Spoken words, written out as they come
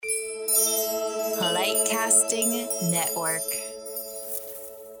Polite Casting Network.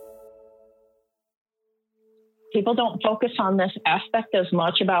 People don't focus on this aspect as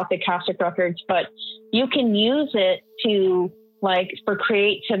much about the Akashic Records, but you can use it to, like, for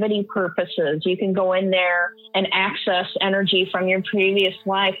creativity purposes. You can go in there and access energy from your previous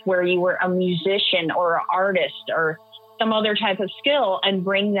life where you were a musician or an artist or some other type of skill and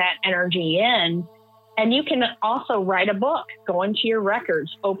bring that energy in. And you can also write a book. Go into your records,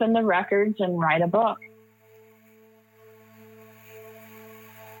 open the records and write a book.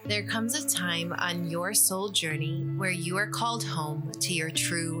 There comes a time on your soul journey where you are called home to your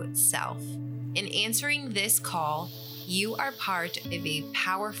true self. In answering this call, you are part of a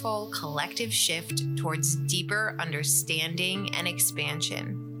powerful collective shift towards deeper understanding and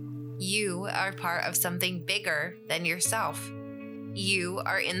expansion. You are part of something bigger than yourself. You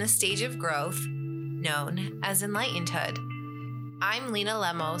are in the stage of growth known as enlightenedhood. I'm Lena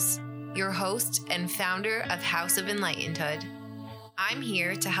Lemos, your host and founder of House of Enlightenedhood. I'm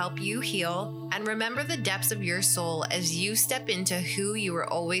here to help you heal and remember the depths of your soul as you step into who you were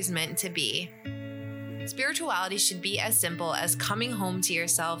always meant to be. Spirituality should be as simple as coming home to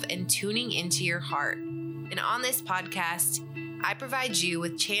yourself and tuning into your heart. And on this podcast, I provide you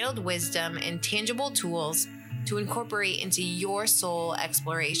with channeled wisdom and tangible tools to incorporate into your soul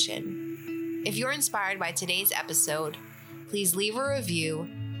exploration. If you're inspired by today's episode, please leave a review,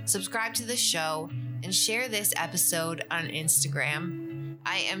 subscribe to the show, and share this episode on Instagram.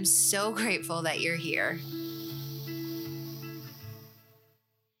 I am so grateful that you're here.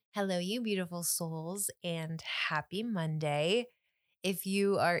 Hello, you beautiful souls, and happy Monday. If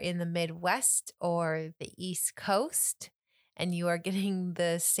you are in the Midwest or the East Coast and you are getting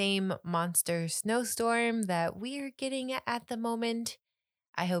the same monster snowstorm that we are getting at the moment,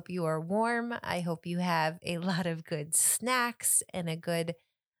 I hope you are warm. I hope you have a lot of good snacks and a good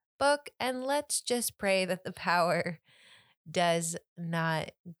book, and let's just pray that the power does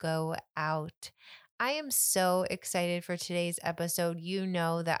not go out. I am so excited for today's episode. You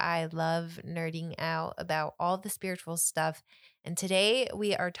know that I love nerding out about all the spiritual stuff, and today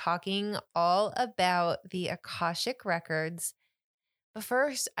we are talking all about the Akashic Records. But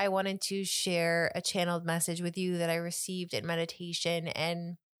first, I wanted to share a channeled message with you that I received in meditation,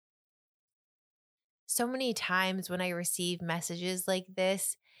 and so many times when I receive messages like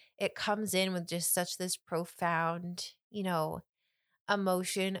this, it comes in with just such this profound,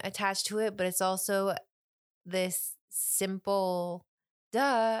 emotion attached to it, but it's also this simple,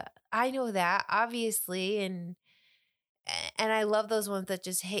 duh, I know that, obviously, and I love those ones that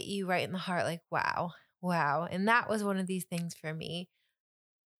just hit you right in the heart, like, wow. And that was one of these things for me.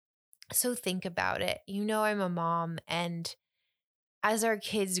 So think about it. I'm a mom, and as our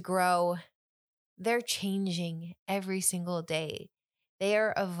kids grow, they're changing every single day. They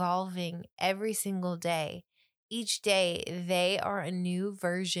are evolving every single day. Each day, they are a new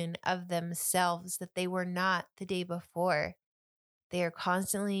version of themselves that they were not the day before. They are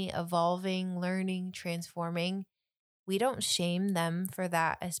constantly evolving, learning, transforming. We don't shame them for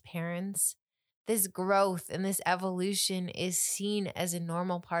that as parents. This growth and this evolution is seen as a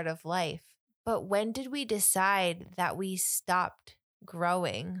normal part of life. But when did we decide that we stopped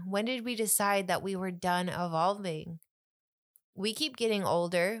growing? When did we decide that we were done evolving? We keep getting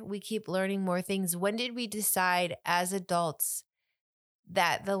older. We keep learning more things. When did we decide as adults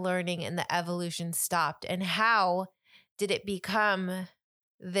that the learning and the evolution stopped? And how did it become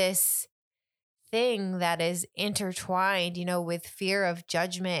this thing that is intertwined, with fear of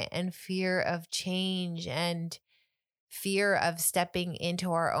judgment and fear of change and fear of stepping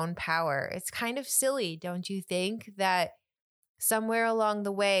into our own power? It's kind of silly, don't you think, that somewhere along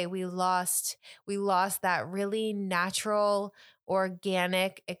the way we lost that really natural,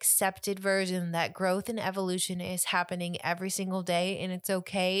 organic, accepted version that growth and evolution is happening every single day, and it's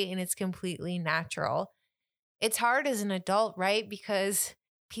okay and it's completely natural. It's hard as an adult, right? Because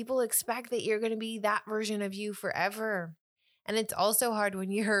people expect that you're going to be that version of you forever. And it's also hard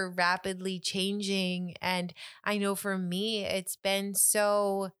when you're rapidly changing. And I know for me, it's been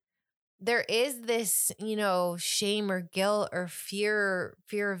there is this, shame or guilt or fear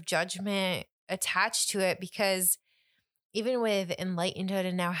of judgment attached to it, because even with Enlightenedhood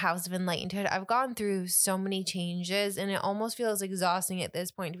and now House of Enlightenedhood, I've gone through so many changes, and it almost feels exhausting at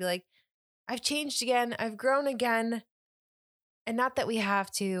this point to be like, I've changed again, I've grown again. And not that we have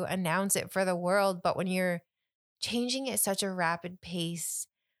to announce it for the world, but when you're changing at such a rapid pace,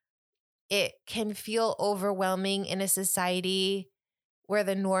 it can feel overwhelming in a society where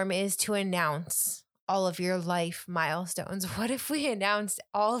the norm is to announce all of your life milestones? What if we announced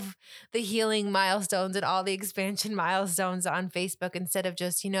all of the healing milestones and all the expansion milestones on Facebook instead of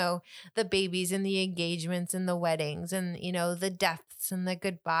just, the babies and the engagements and the weddings and, the deaths and the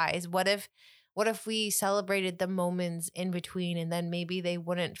goodbyes? What if we celebrated the moments in between, and then maybe they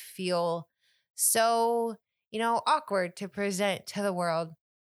wouldn't feel so, awkward to present to the world?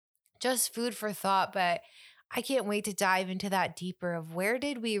 Just food for thought, but I can't wait to dive into that deeper of where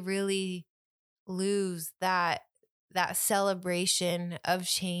did we really lose that celebration of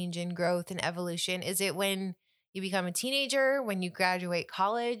change and growth and evolution? Is it when you become a teenager, when you graduate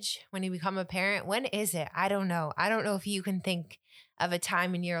college, when you become a parent? When is it? I don't know. I don't know if you can think of a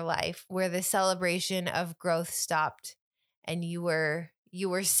time in your life where the celebration of growth stopped and you were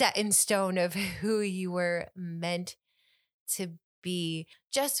set in stone of who you were meant to be.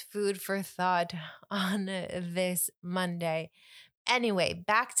 Just food for thought on this Monday. Anyway,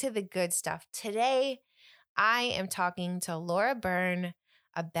 back to the good stuff. Today, I am talking to Laura Byrne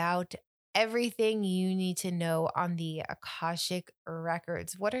about everything you need to know on the Akashic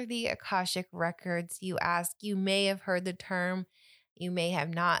Records. What are the Akashic Records, you ask? You may have heard the term, you may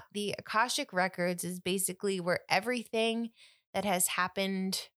have not. The Akashic Records is basically where everything that has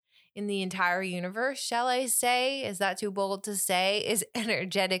happened in the entire universe, shall I say, is that too bold to say, is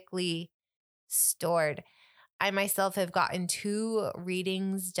energetically stored. I myself have gotten 2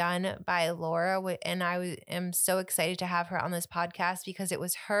 readings done by Laura, and I am so excited to have her on this podcast because it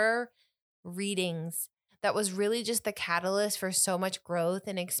was her readings that was really just the catalyst for so much growth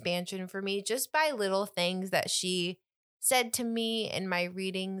and expansion for me, just by little things that she said to me in my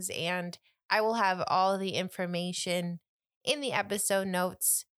readings. And I will have all the information in the episode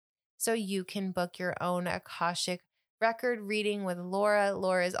notes so you can book your own Akashic record reading with Laura.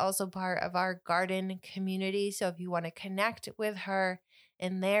 Laura is also part of our garden community. So if you want to connect with her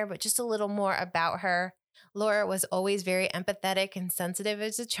in there, but just a little more about her. Laura was always very empathetic and sensitive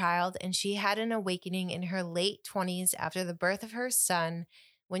as a child, and she had an awakening in her late 20s after the birth of her son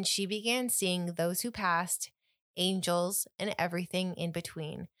when she began seeing those who passed, angels, and everything in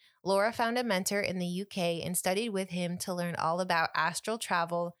between. Laura found a mentor in the UK and studied with him to learn all about astral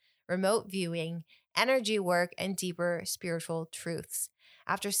travel, remote viewing, energy work, and deeper spiritual truths.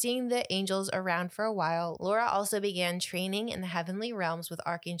 After seeing the angels around for a while, Laura also began training in the heavenly realms with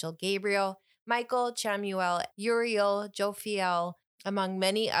Archangel Gabriel, Michael, Chamuel, Uriel, Jophiel, among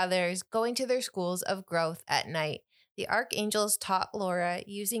many others, going to their schools of growth at night. The archangels taught Laura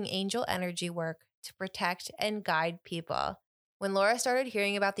using angel energy work to protect and guide people. When Laura started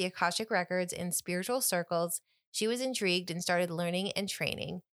hearing about the Akashic Records in spiritual circles, she was intrigued and started learning and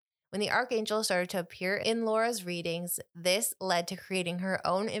training. When the archangels started to appear in Laura's readings, this led to creating her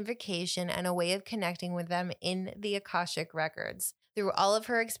own invocation and a way of connecting with them in the Akashic Records. Through all of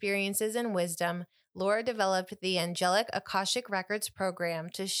her experiences and wisdom, Laura developed the Angelic Akashic Records program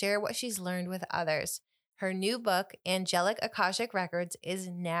to share what she's learned with others. Her new book, Angelic Akashic Records, is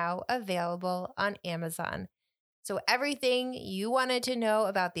now available on Amazon. So everything you wanted to know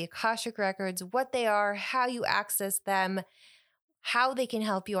about the Akashic Records, what they are, how you access them, how they can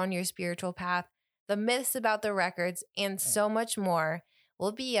help you on your spiritual path, the myths about the records, and so much more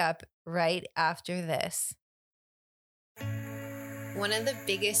will be up right after this. One of the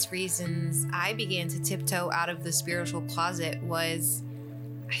biggest reasons I began to tiptoe out of the spiritual closet was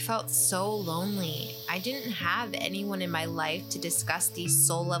I felt so lonely. I didn't have anyone in my life to discuss these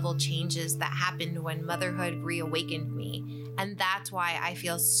soul level changes that happened when motherhood reawakened me. And that's why I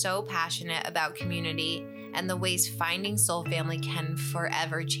feel so passionate about community and the ways finding soul family can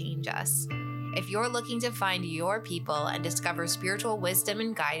forever change us. If you're looking to find your people and discover spiritual wisdom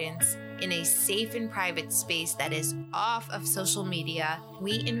and guidance in a safe and private space that is off of social media,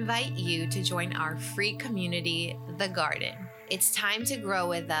 we invite you to join our free community, The Garden. It's time to grow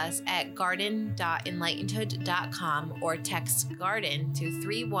with us at garden.enlightenedhood.com or text GARDEN to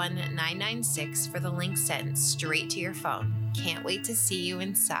 31996 for the link sent straight to your phone. Can't wait to see you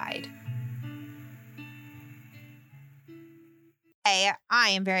inside. I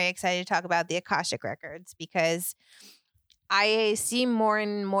am very excited to talk about the Akashic Records because I see more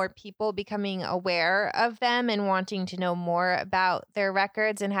and more people becoming aware of them and wanting to know more about their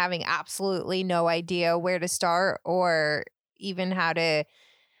records and having absolutely no idea where to start or even how to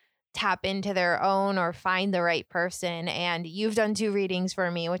tap into their own or find the right person. And you've done 2 readings for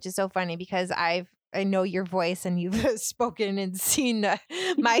me, which is so funny because I know your voice and you've spoken and seen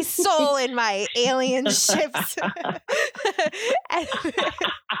my soul in my alien ships.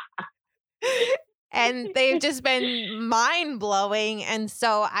 And they've just been mind blowing. And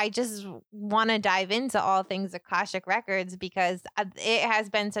so I just want to dive into all things Akashic Records because it has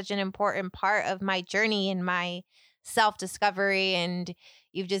been such an important part of my journey and my self discovery. And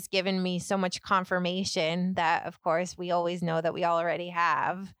you've just given me so much confirmation that, of course, we always know that we already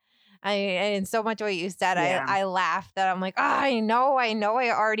have. And so much what you said, Yeah. I laughed that I'm like, oh, I know,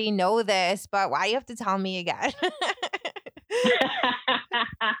 I already know this, but why do you have to tell me again?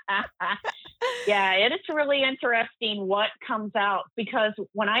 Yeah, it is really interesting what comes out because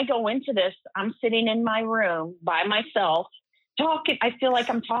when I go into this, I'm sitting in my room by myself talking. I feel like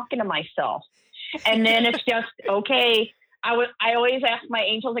I'm talking to myself. And then it's just, okay, I always ask my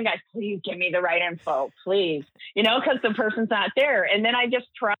angels and guides, please give me the right info, please, because the person's not there. And then I just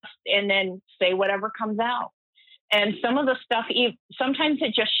trust and then say whatever comes out. And some of the stuff, sometimes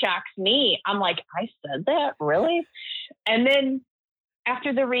it just shocks me. I'm like, I said that? Really? And then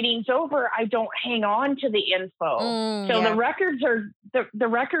after the reading's over, I don't hang on to the info. So yeah. the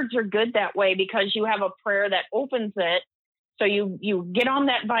records are good that way because you have a prayer that opens it. So you get on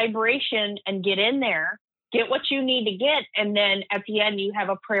that vibration and get in there, get what you need to get. And then at the end, you have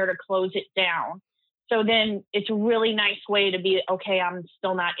a prayer to close it down. So then it's a really nice way to be, okay, I'm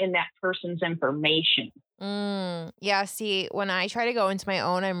still not in that person's information. Yeah, see, when I try to go into my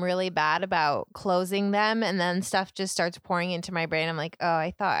own, I'm really bad about closing them. And then stuff just starts pouring into my brain. I'm like, oh,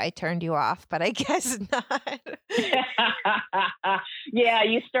 I thought I turned you off, but I guess not. Yeah,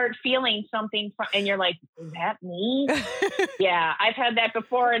 you start feeling something and you're like, is that me? Yeah, I've had that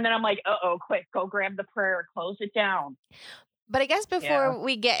before. And then I'm like, uh-oh, quick, go grab the prayer, close it down. But I guess before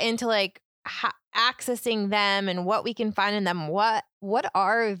we get into like accessing them and what we can find in them, what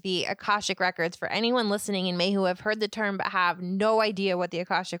are the Akashic Records for anyone listening in May who have heard the term but have no idea what the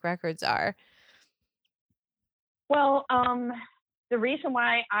Akashic Records are? Well, the reason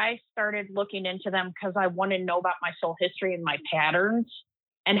why I started looking into them because I want to know about my soul history and my patterns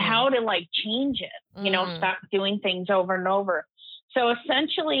and how to like change it, stop doing things over and over. So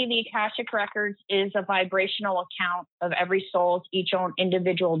essentially the Akashic Records is a vibrational account of every soul's each own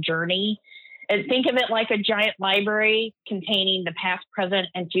individual journey. And think of it like a giant library containing the past, present,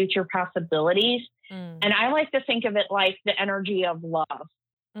 and future possibilities. And I like to think of it like the energy of love.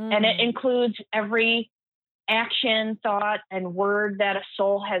 And it includes every action, thought, and word that a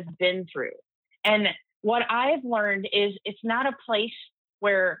soul has been through. And what I've learned is it's not a place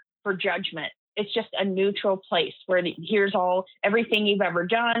for judgment. It's just a neutral place where here's everything you've ever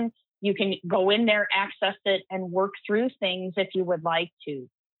done. You can go in there, access it, and work through things if you would like to.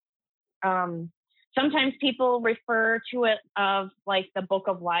 Sometimes people refer to it of like the Book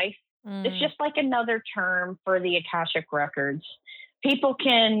of Life. It's just like another term for the Akashic Records. People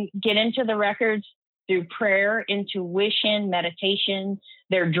can get into the records through prayer, intuition, meditation,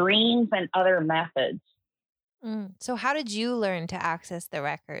 their dreams, and other methods. So how did you learn to access the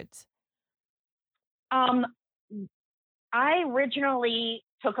records? I originally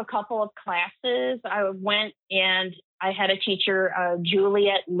took a couple of classes. I went and I had a teacher,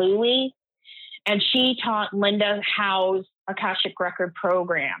 Juliet Louie, and she taught Linda Howe's Akashic Record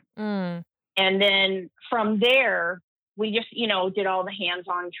program. And then from there, we just, did all the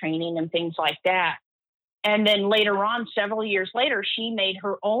hands-on training and things like that. And then later on, several years later, she made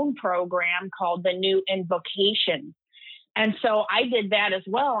her own program called the New Invocation. And so I did that as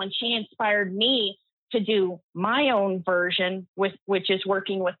well. And she inspired me to do my own version, which is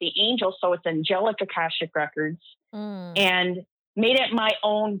working with the angels. So it's Angelic Akashic Records, and made it my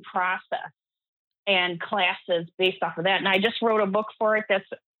own process and classes based off of that. And I just wrote a book for it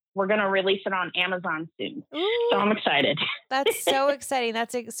we're going to release it on Amazon soon. So I'm excited. That's so exciting.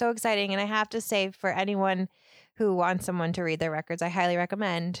 That's so exciting. And I have to say, for anyone who wants someone to read their records, I highly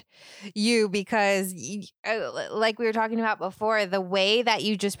recommend you because like we were talking about before, the way that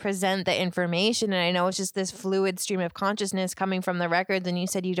you just present the information, and I know it's just this fluid stream of consciousness coming from the records, and you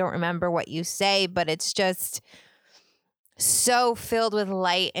said you don't remember what you say, but it's just so filled with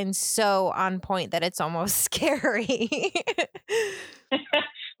light and so on point that it's almost scary.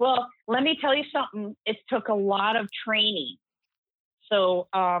 Well, let me tell you something. It took a lot of training. So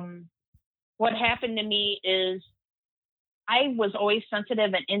what happened to me is I was always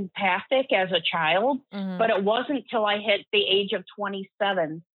sensitive and empathic as a child, but it wasn't till I hit the age of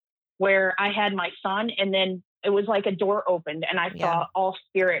 27 where I had my son, and then it was like a door opened and I saw all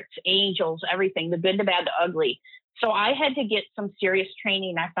spirits, angels, everything, the good, the bad, the ugly. So I had to get some serious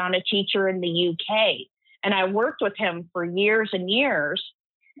training. I found a teacher in the UK and I worked with him for years and years.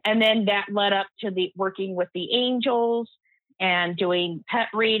 And then that led up to the working with the angels and doing pet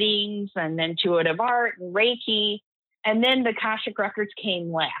readings and intuitive art and Reiki. And then the Akashic Records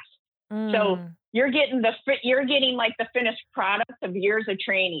came last. So you're getting like the finished product of years of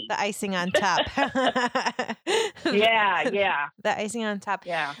training. The icing on top. Yeah. The icing on top.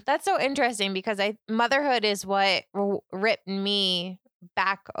 Yeah. That's so interesting because motherhood is what ripped me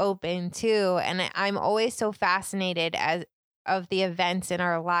back open too. And I'm always so fascinated of the events in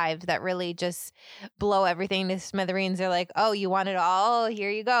our lives that really just blow everything to smithereens. They're like, oh, you want it all? Here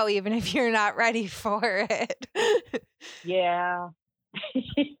you go, even if you're not ready for it. Yeah.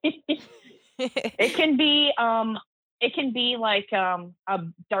 It can be like a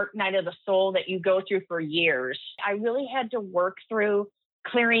dark night of the soul that you go through for years. I really had to work through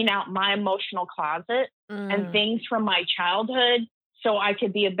clearing out my emotional closet and things from my childhood so I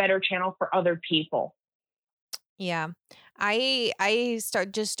could be a better channel for other people. Yeah. I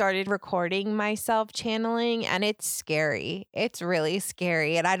just started recording myself channeling, and it's scary. It's really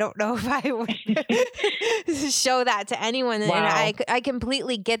scary. And I don't know if I would show that to anyone. Wow. And I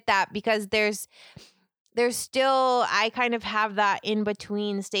completely get that because there's still, I kind of have that in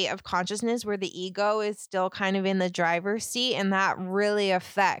between state of consciousness where the ego is still kind of in the driver's seat, and that really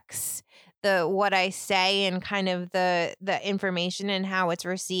affects what I say and kind of the information and how it's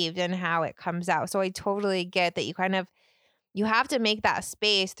received and how it comes out. So I totally get that you have to make that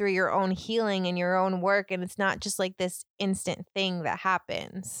space through your own healing and your own work, and it's not just like this instant thing that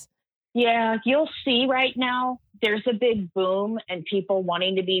happens. Yeah, you'll see right now there's a big boom and people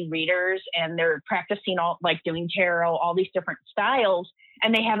wanting to be readers, and they're practicing all like doing tarot, all these different styles,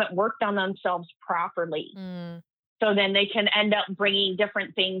 and they haven't worked on themselves properly. So then they can end up bringing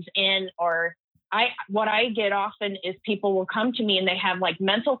different things in. Or what I get often is people will come to me and they have like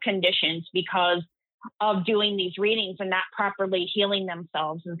mental conditions because of doing these readings and not properly healing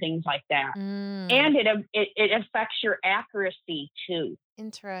themselves and things like that. And it affects your accuracy too.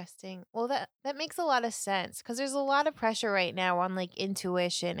 Interesting. Well, that makes a lot of sense because there's a lot of pressure right now on like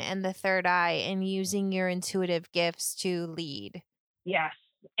intuition and the third eye and using your intuitive gifts to lead. Yes.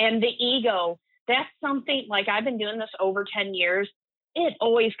 And the ego, that's something like I've been doing this over 10 years. It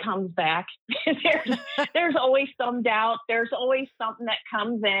always comes back. there's always some doubt. There's always something that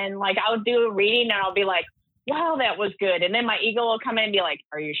comes in. Like I'll do a reading and I'll be like, wow, that was good. And then my ego will come in and be like,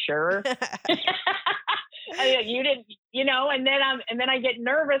 are you sure? You didn't, and then I get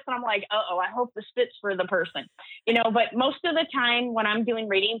nervous and I'm like, I hope this fits for the person, but most of the time when I'm doing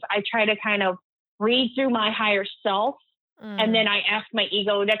readings, I try to kind of read through my higher self. And then I ask my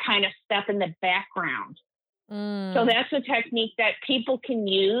ego to kind of step in the background. So that's a technique that people can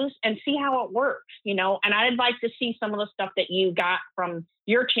use and see how it works, and I'd like to see some of the stuff that you got from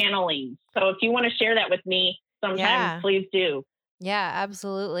your channeling. So if you want to share that with me sometime, please do. Yeah,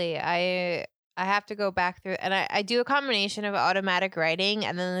 absolutely. I have to go back through, and I do a combination of automatic writing,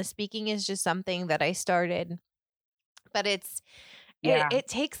 and then the speaking is just something that I started, but it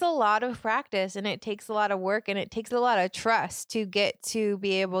takes a lot of practice and it takes a lot of work and it takes a lot of trust to get to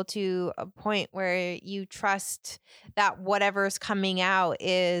be able to a point where you trust that whatever's coming out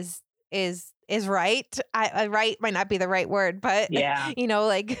is right. Right might not be the right word, but not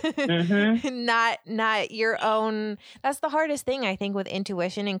your own. That's the hardest thing I think with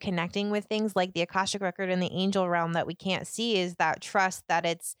intuition and connecting with things like the Akashic record and the angel realm that we can't see is that trust that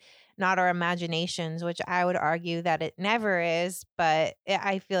it's not our imaginations, which I would argue that it never is. But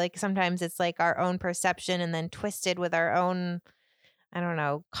I feel like sometimes it's like our own perception and then twisted with our own, I don't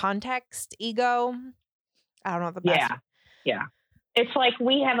know, context, ego. I don't know the best. Yeah. It's like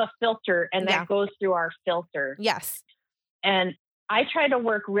we have a filter and that goes through our filter. Yes. And I try to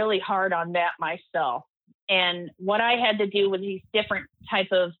work really hard on that myself. And what I had to do with these different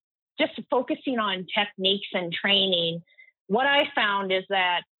type of just focusing on techniques and training, what I found is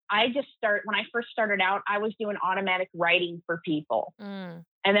that when I first started out, I was doing automatic writing for people. And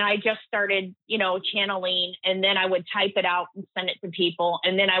then I just started, channeling, and then I would type it out and send it to people.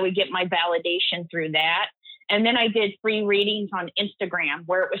 And then I would get my validation through that. And then I did free readings on Instagram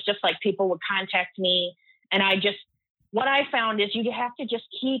where it was just like people would contact me. And what I found is you have to just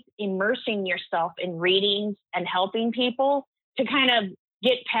keep immersing yourself in readings and helping people to kind of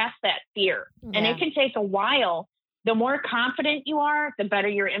get past that fear. Yeah. And it can take a while. The more confident you are, the better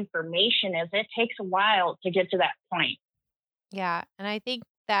your information is. It takes a while to get to that point. Yeah. And I think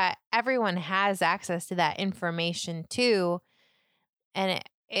that everyone has access to that information too. And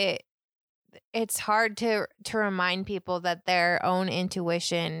it's hard to remind people that their own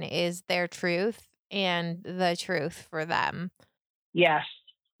intuition is their truth and the truth for them. Yes.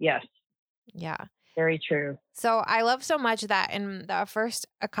 Yeah. Very true. So I love so much that in the first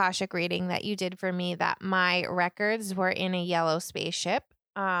Akashic reading that you did for me, that my records were in a yellow spaceship.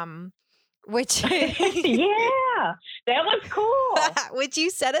 which Yeah, that was cool. which you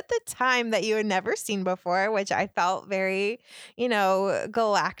said at the time that you had never seen before, which I felt very,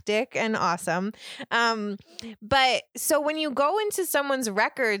 galactic and awesome. Um, but so when you go into someone's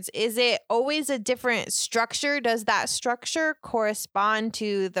records, is it always a different structure? Does that structure correspond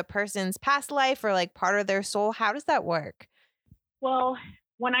to the person's past life or like part of their soul? How does that work? Well,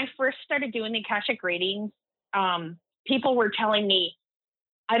 when I first started doing the Akashic readings, people were telling me,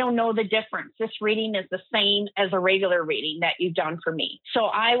 I don't know the difference. This reading is the same as a regular reading that you've done for me. So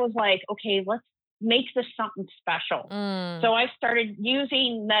I was like, okay, let's make this something special. So I started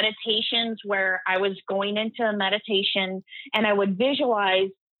using meditations where I was going into a meditation and I would visualize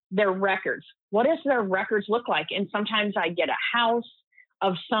their records. What does their records look like? And sometimes I get a house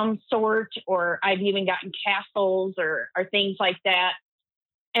of some sort, or I've even gotten castles or things like that.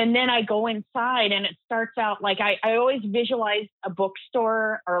 And then I go inside and it starts out like I always visualize a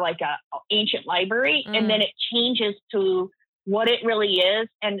bookstore or like a ancient library, and then it changes to what it really is.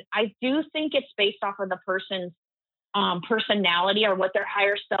 And I do think it's based off of the person's personality or what their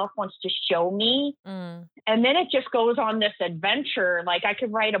higher self wants to show me. And then it just goes on this adventure. Like I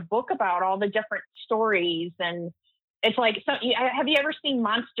could write a book about all the different stories. And it's like, have you ever seen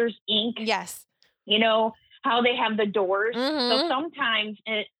Monsters, Inc.? Yes. You know, how they have the doors. Mm-hmm. So sometimes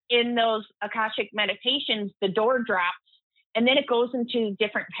in those Akashic meditations, the door drops and then it goes into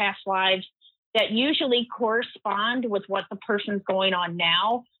different past lives that usually correspond with what the person's going on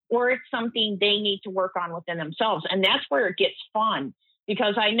now, or it's something they need to work on within themselves. And that's where it gets fun,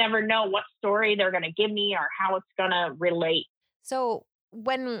 because I never know what story they're going to give me or how it's going to relate. So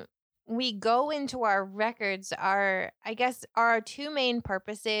when we go into our records, our two main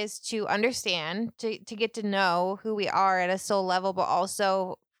purposes to understand, to get to know who we are at a soul level, but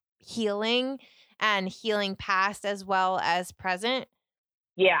also healing past as well as present.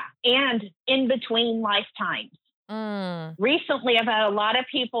 Yeah. And in between lifetimes. Recently, I've had a lot of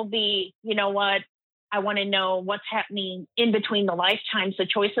people be, you know what, I want to know what's happening in between the lifetimes, the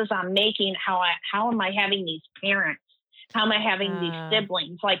choices I'm making, how am I having these parents? How am I having these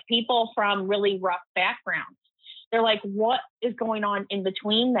siblings? Like people from really rough backgrounds. They're like, what is going on in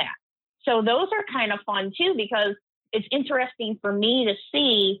between that? So those are kind of fun too, because it's interesting for me to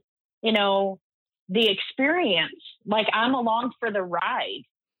see, the experience. Like I'm along for the ride.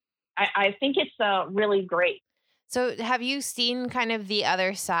 I think it's really great. So have you seen kind of the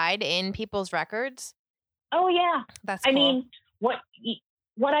other side in people's records? Oh yeah. That's cool. I mean, what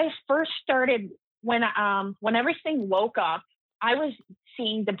I first started when everything woke up, I was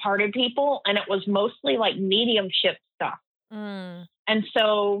seeing departed people, and it was mostly like mediumship stuff. And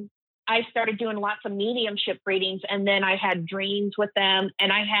so I started doing lots of mediumship readings, and then I had dreams with them.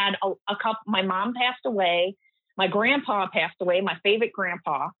 And I had a couple. My mom passed away, my grandpa passed away, my favorite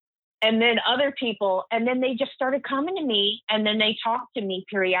grandpa, and then other people. And then they just started coming to me, and then they talked to me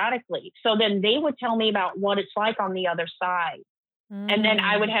periodically. So then they would tell me about what it's like on the other side. And then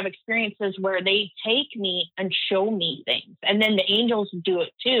I would have experiences where they take me and show me things. And then the angels do it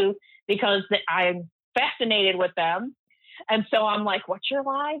too, because I'm fascinated with them. And so I'm like, what's your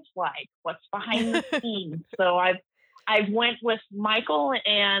lives like? What's behind the scenes? So I've went with Michael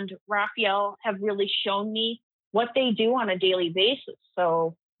and Raphael, have really shown me what they do on a daily basis.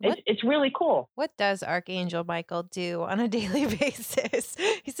 So it's really cool. What does Archangel Michael do on a daily basis?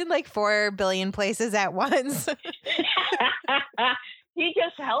 He's in like 4 billion places at once. He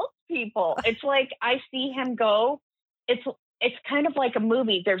just helps people. It's like I see him go. It's kind of like a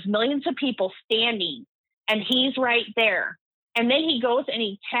movie. There's millions of people standing, and he's right there. And then he goes and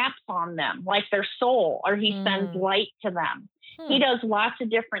he taps on them like their soul, or he sends light to them. He does lots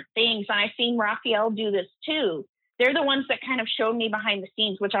of different things. And I've seen Raphael do this too. They're the ones that kind of showed me behind the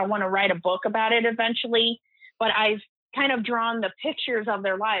scenes, which I want to write a book about it eventually. But I've kind of drawn the pictures of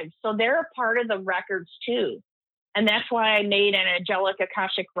their lives. So they're a part of the records too. And that's why I made an Angelic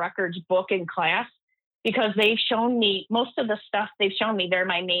Akashic Records book in class, because they've shown me most of the stuff they've shown me. They're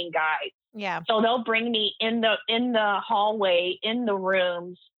my main guides. Yeah. So they'll bring me in the hallway, in the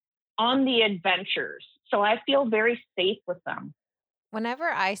rooms, on the adventures. So I feel very safe with them. Whenever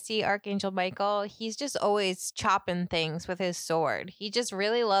I see Archangel Michael, he's just always chopping things with his sword. He just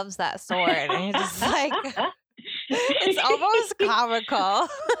really loves that sword. And he's just like, it's almost comical.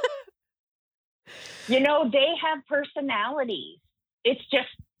 They have personalities. It's just,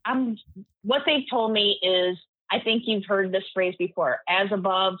 what they've told me is, I think you've heard this phrase before, as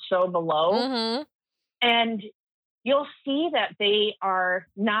above, so below. Mm-hmm. And you'll see that they are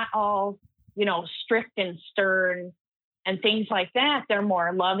not all, strict and stern and things like that. They're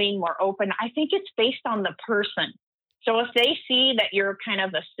more loving, more open. I think it's based on the person. So if they see that you're kind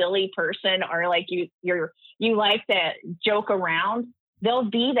of a silly person, or like you like to joke around, they'll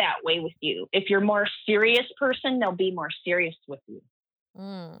be that way with you. If you're a more serious person, they'll be more serious with you.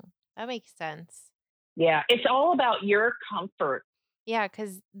 That makes sense. Yeah. It's all about your comfort. Yeah,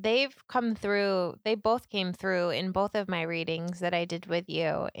 because they both came through in both of my readings that I did with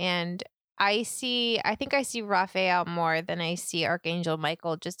you. And I think I see Raphael more than I see Archangel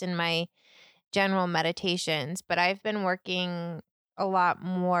Michael just in my general meditations. But I've been working a lot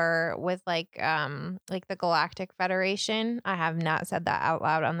more with like the Galactic Federation. I have not said that out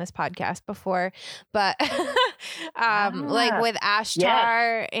loud on this podcast before, but like with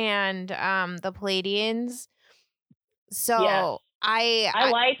Ashtar and the Pleiadians. So I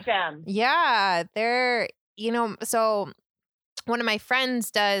like them. Yeah, they're, so one of my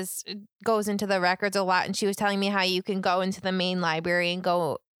friends goes into the records a lot, and she was telling me how you can go into the main library and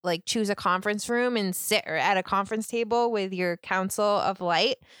go like choose a conference room and sit at a conference table with your Council of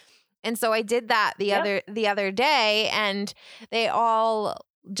Light. And so I did that the other day, and they all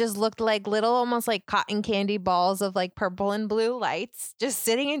just looked like little, almost like cotton candy balls of like purple and blue lights just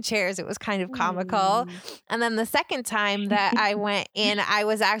sitting in chairs. It was kind of comical. And then the second time that I went in, I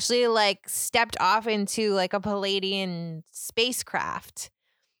was actually like stepped off into like a Palladian spacecraft,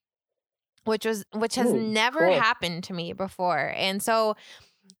 which has never happened to me before. And so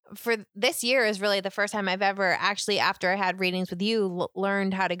for this year is really the first time I've ever actually, after I had readings with you,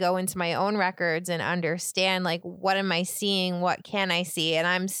 learned how to go into my own records and understand like, what am I seeing? What can I see? And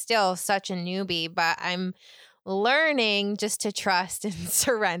I'm still such a newbie, but I'm learning just to trust and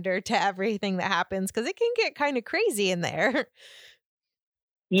surrender to everything that happens, because it can get kind of crazy in there.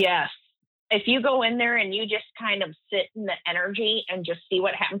 Yes. If you go in there and you just kind of sit in the energy and just see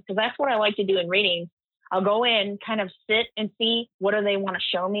what happens, because that's what I like to do in readings. I'll go in, kind of sit and see, what do they want to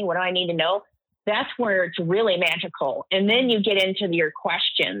show me? What do I need to know? That's where it's really magical. And then you get into your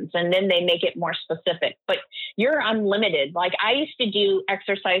questions, and then they make it more specific. But you're unlimited. Like I used to do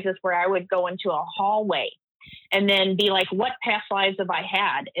exercises where I would go into a hallway and then be like, what past lives have I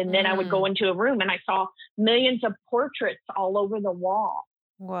had? And then I would go into a room and I saw millions of portraits all over the wall.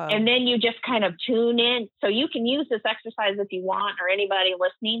 Whoa. And then you just kind of tune in. So you can use this exercise if you want, or anybody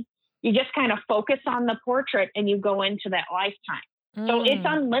listening. You just kind of focus on the portrait and you go into that lifetime. So it's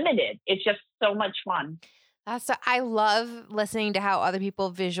unlimited. It's just so much fun. I love listening to how other people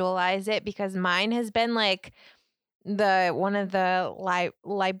visualize it, because mine has been like one of the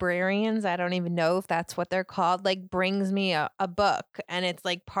librarians, I don't even know if that's what they're called, like brings me a book, and it's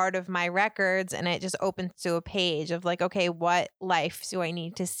like part of my records, and it just opens to a page of like, okay, what life do I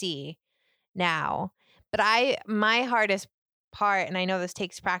need to see now? But my hardest part, and I know this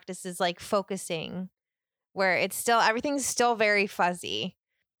takes practice, is like focusing, where everything's still very fuzzy.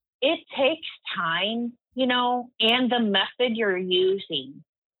 It takes time, and the method you're using.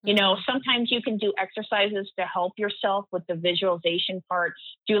 Sometimes you can do exercises to help yourself with the visualization part,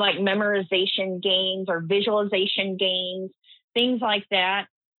 do like memorization games or visualization games, things like that,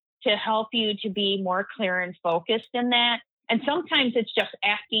 to help you to be more clear and focused in that. And sometimes it's just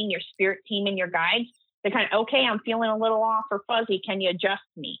asking your spirit team and your guides to kind of, okay, I'm feeling a little off or fuzzy. Can you adjust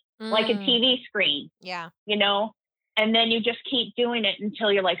me? Like a TV screen. Yeah. And then you just keep doing it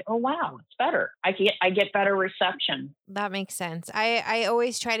until you're like, oh, wow, it's better. I get better reception. That makes sense. I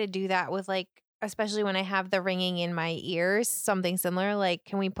always try to do that with like, especially when I have the ringing in my ears, something similar. Like,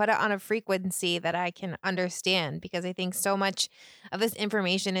 can we put it on a frequency that I can understand? Because I think so much of this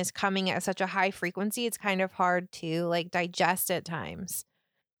information is coming at such a high frequency. It's kind of hard to like digest at times.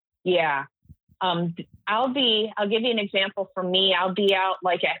 Yeah. I'll give you an example from me. I'll be out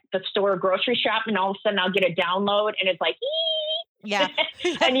like at the store, grocery shop, and all of a sudden I'll get a download and it's like, ee! Yeah.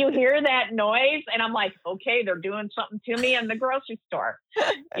 And you hear that noise and I'm like, okay, they're doing something to me in the grocery store,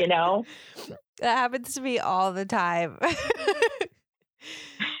 That happens to me all the time.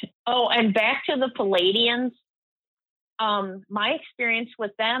 Oh, and back to the Palladians. My experience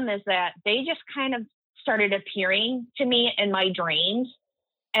with them is that they just kind of started appearing to me in my dreams.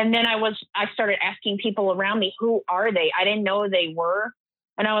 And then I started asking people around me, who are they? I didn't know who they were.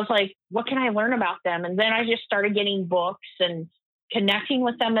 And I was like, what can I learn about them? And then I just started getting books and connecting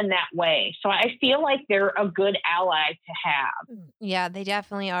with them in that way. So I feel like they're a good ally to have. Yeah, they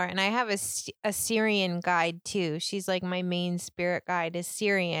definitely are. And I have a Syrian guide too. She's like my main spirit guide is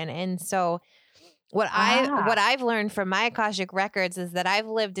Syrian. And so what I've learned from my Akashic records is that I've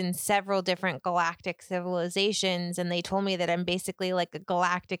lived in several different galactic civilizations, and they told me that I'm basically like a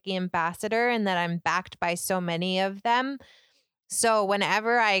galactic ambassador and that I'm backed by so many of them. So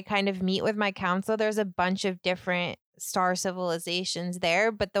whenever I kind of meet with my council, there's a bunch of different star civilizations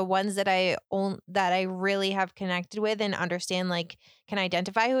there, but the ones that I really have connected with and understand, like, can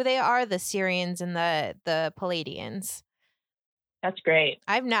identify who they are, the Syrians and the Palladians. That's great.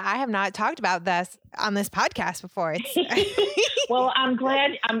 I have not talked about this on this podcast before. It's well, I'm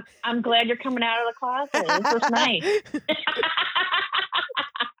glad you're coming out of the closet. This is nice.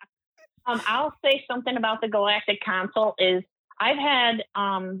 I'll say something about the Galactic Council is I've had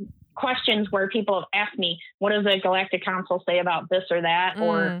questions where people have asked me, what does the Galactic Council say about this or that?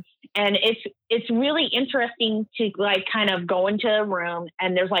 And it's really interesting to like kind of go into a room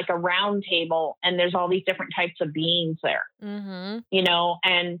and there's like a round table and there's all these different types of beings there, you know,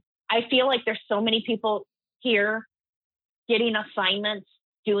 and I feel like there's so many people here getting assignments,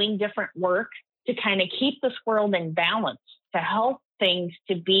 doing different work to kind of keep this world in balance, to help things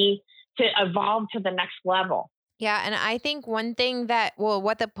to evolve to the next level. Yeah. And I think one thing that, well,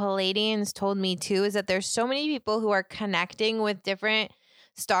 what the Palladians told me too, is that there's so many people who are connecting with different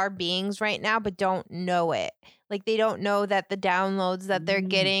star beings right now, but don't know it. Like they don't know that the downloads that they're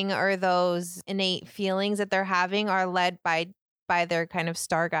getting or those innate feelings that they're having are led by their kind of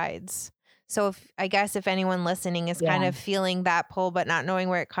star guides. So I guess if anyone listening is kind of feeling that pull, but not knowing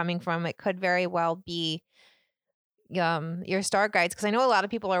where it's coming from, it could very well be your star guides, because I know a lot of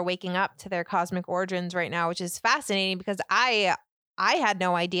people are waking up to their cosmic origins right now, which is fascinating because I had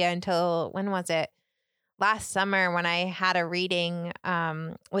no idea until, when was it? Last summer when I had a reading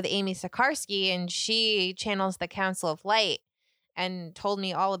with Amy Sikarsky, and she channels the Council of Light and told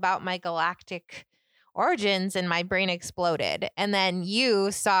me all about my galactic origins, and my brain exploded. And then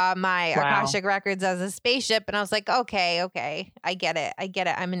you saw my Akashic records as a spaceship, and I was like, okay, I get it.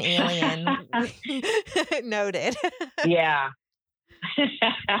 I'm an alien. Noted. Yeah.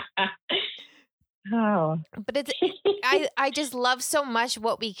 Oh, but I just love so much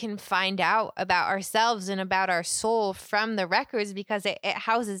what we can find out about ourselves and about our soul from the records, because it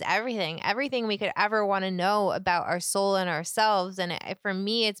houses everything we could ever want to know about our soul and ourselves. And for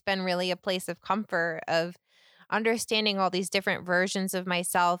me, it's been really a place of comfort, of understanding all these different versions of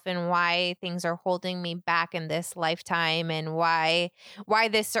myself and why things are holding me back in this lifetime, and why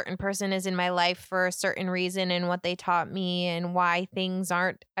this certain person is in my life for a certain reason and what they taught me, and why things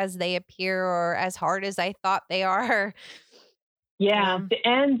aren't as they appear or as hard as I thought they are. Yeah.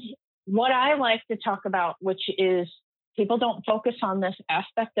 And what I like to talk about, which is people don't focus on this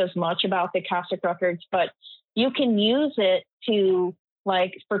aspect as much about the Akashic records, but you can use it to,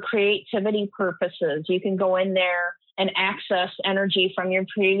 like, for creativity purposes. You can go in there and access energy from your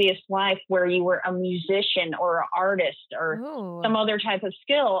previous life where you were a musician or an artist or some other type of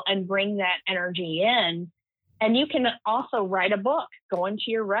skill, and bring that energy in. And you can also write a book. Go into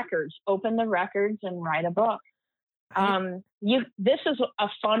your records, open the records and write a book. This is a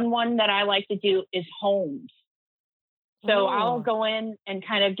fun one that I like to do, is homes. So I'll go in and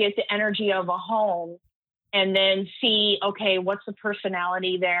kind of get the energy of a home, and then see, okay, what's the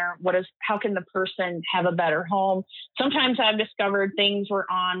personality there? How can the person have a better home? Sometimes I've discovered things were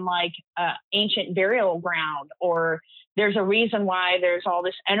on like ancient burial ground, or there's a reason why there's all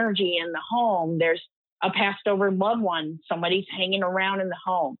this energy in the home. There's a passed over loved one. Somebody's hanging around in the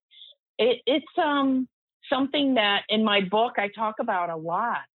home. It's something that in my book I talk about a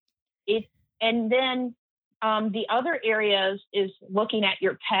lot. And then the other areas is looking at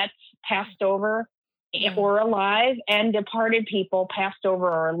your pets passed over or alive, and departed people passed over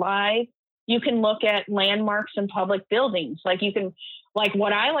or alive. You can look at landmarks in public buildings. Like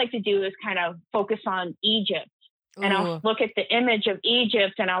what I like to do is kind of focus on Egypt. And I'll look at the image of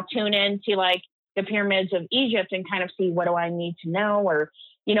Egypt, and I'll tune into like the pyramids of Egypt and kind of see, what do I need to know? Or,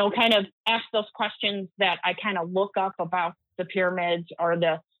 you know, kind of ask those questions that I kind of look up about the pyramids, or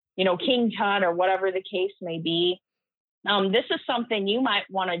the, you know, King Tut, or whatever the case may be. This is something you might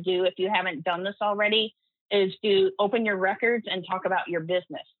want to do if you haven't done this already, is to open your records and talk about your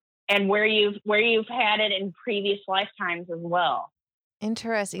business and where you've had it in previous lifetimes as well.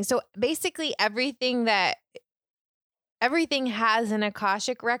 Interesting. So basically everything has an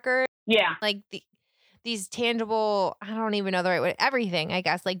Akashic record. Yeah. Like these tangible, I don't even know the right word, everything, I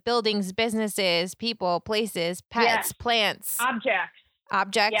guess, like buildings, businesses, people, places, pets, plants,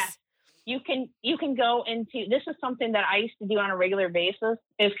 objects. Yeah. You can go into, this is something that I used to do on a regular basis.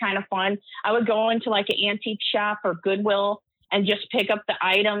 It's kind of fun. I would go into like an antique shop or Goodwill and just pick up the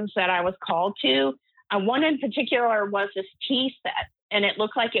items that I was called to. One in particular was this tea set, and it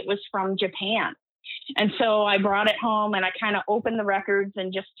looked like it was from Japan. And so I brought it home and I kind of opened the records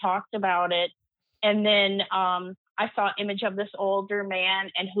and just talked about it. And then I saw an image of this older man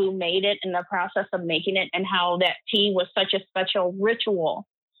and who made it, in the process of making it, and how that tea was such a special ritual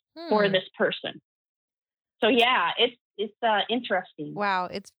for this person. So yeah, it's interesting. Wow,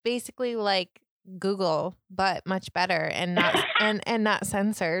 it's basically like Google, but much better and not and not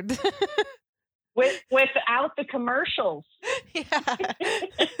censored. Without the commercials. Yeah.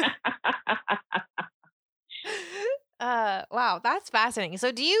 Wow, that's fascinating.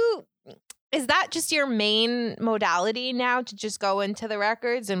 So is that just your main modality now, to just go into the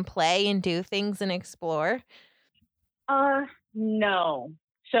records and play and do things and explore? No.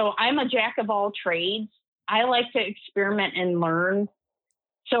 So I'm a jack of all trades. I like to experiment and learn.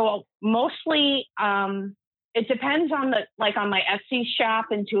 So mostly, it depends on on my Etsy shop,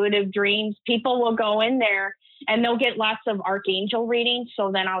 Intuitive Dreams. People will go in there and they'll get lots of archangel readings.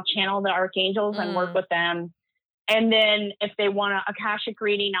 So then I'll channel the archangels and work with them. And then if they want a Akashic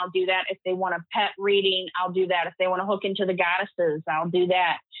reading, I'll do that. If they want a pet reading, I'll do that. If they want to hook into the goddesses, I'll do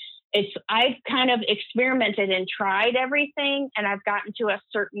that. I've kind of experimented and tried everything, and I've gotten to a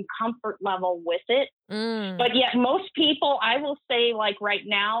certain comfort level with it. But yet most people, I will say, like right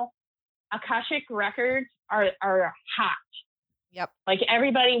now, Akashic records are hot. Yep. Like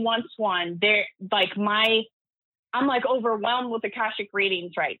everybody wants one. They're like I'm like overwhelmed with Akashic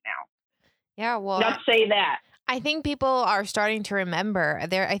readings right now. Yeah, well, not say that. I think people are starting to remember.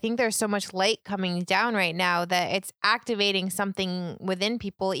 I think there's so much light coming down right now that it's activating something within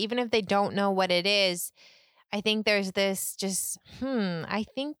people, even if they don't know what it is. I think there's this just, I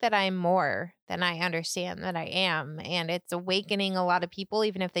think that I'm more than I understand that I am. And it's awakening a lot of people,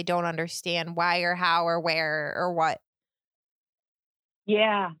 even if they don't understand why or how or where or what.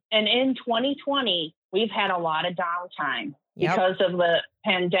 Yeah. And in 2020, we've had a lot of downtime because of the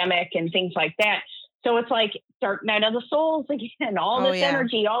pandemic and things like that. So it's like Dark Night of the Souls again, all this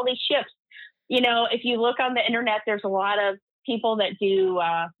energy, all these shifts. You know, if you look on the internet, there's a lot of people that do,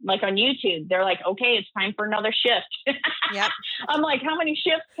 like on YouTube, they're like, okay, it's time for another shift. Yep. I'm like, how many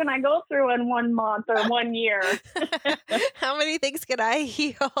shifts can I go through in 1 month or 1 year? How many things can I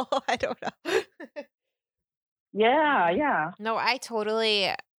heal? I don't know. Yeah. No, I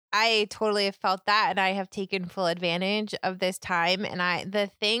totally have felt that, and I have taken full advantage of this time. And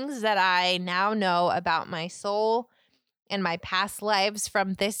the things that I now know about my soul and my past lives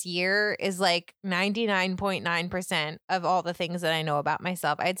from this year is like 99.9% of all the things that I know about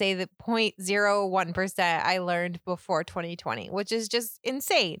myself. I'd say that 0.01% I learned before 2020, which is just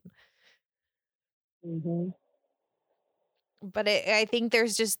insane. Mm-hmm. But I think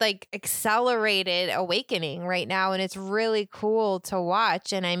there's just like accelerated awakening right now, and it's really cool to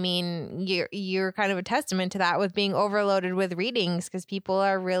watch. And I mean, you're kind of a testament to that with being overloaded with readings, because people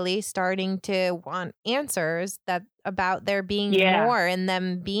are really starting to want answers about there being more, and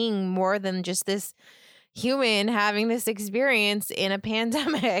them being more than just this human having this experience in a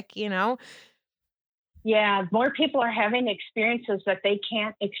pandemic, you know? Yeah, more people are having experiences that they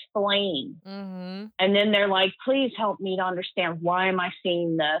can't explain. Mm-hmm. And then they're like, please help me to understand, why am I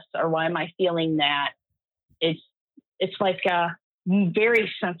seeing this or why am I feeling that? It's like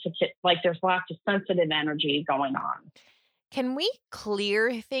very sensitive, like there's lots of sensitive energy going on. Can we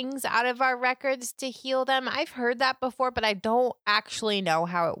clear things out of our records to heal them? I've heard that before, but I don't actually know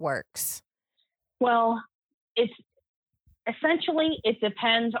how it works. Well, essentially, it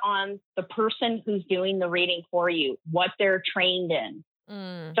depends on the person who's doing the reading for you, what they're trained in.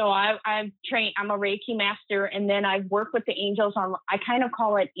 So I'm trained, I'm a Reiki master, and then I work with the angels I kind of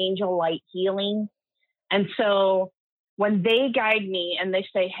call it angel light healing. And so when they guide me and they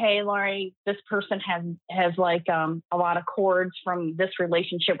say, hey, Laurie, this person has like a lot of cords from this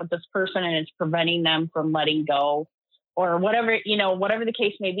relationship with this person, and it's preventing them from letting go, or whatever, whatever the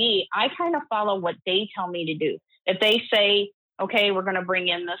case may be, I kind of follow what they tell me to do. If they say, okay, we're going to bring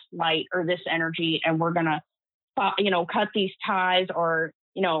in this light or this energy, and we're going to, cut these ties, or,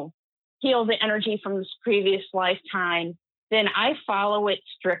 heal the energy from this previous lifetime, then I follow it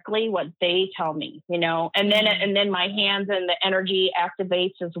strictly what they tell me, and then my hands and the energy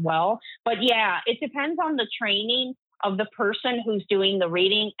activates as well. But yeah, it depends on the training of the person who's doing the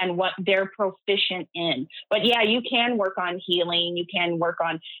reading and what they're proficient in. But yeah, you can work on healing. You can work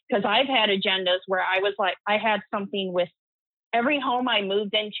on, because I've had agendas where I was like, I had something with every home I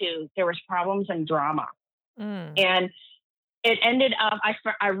moved into, there was problems and drama. And it ended up,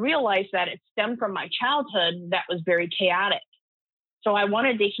 I realized that it stemmed from my childhood that was very chaotic. So I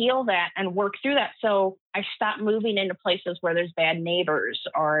wanted to heal that and work through that. So I stopped moving into places where there's bad neighbors,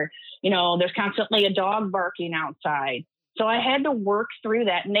 or, there's constantly a dog barking outside. So I had to work through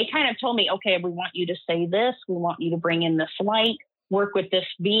that. And they kind of told me, okay, we want you to say this. We want you to bring in this light, work with this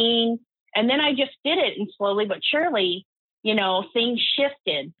being. And then I just did it. And slowly but surely, things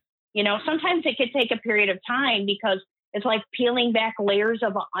shifted. Sometimes it could take a period of time, because it's like peeling back layers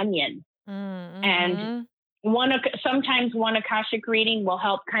of an onion. And sometimes one Akashic reading will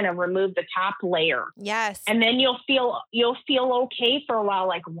help kind of remove the top layer. Yes. And then you'll feel okay for a while,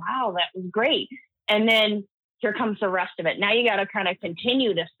 like, wow, that was great. And then here comes the rest of it. Now you got to kind of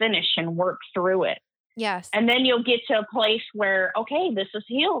continue to finish and work through it. Yes. And then you'll get to a place where, okay, this is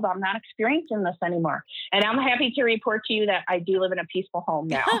healed. I'm not experiencing this anymore. And I'm happy to report to you that I do live in a peaceful home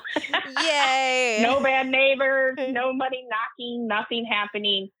now. Yay. No bad neighbors, nobody knocking, nothing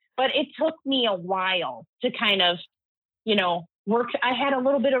happening. But it took me a while to kind of, work. I had a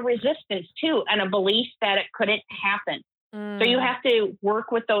little bit of resistance too, and a belief that it couldn't happen. So you have to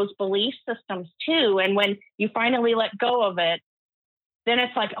work with those belief systems too. And when you finally let go of it, then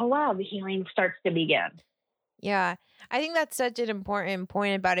it's like, oh, wow, the healing starts to begin. Yeah. I think that's such an important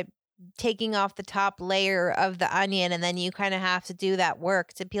point about it taking off the top layer of the onion, and then you kind of have to do that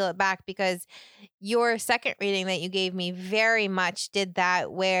work to peel it back, because your second reading that you gave me very much did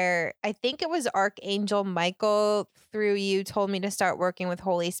that, where I think it was Archangel Michael through you told me to start working with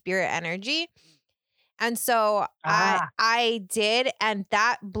Holy Spirit energy. And so I did, and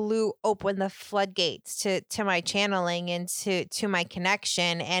that blew open the floodgates to my channeling and to my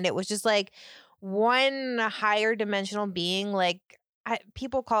connection. And it was just like one higher dimensional being, like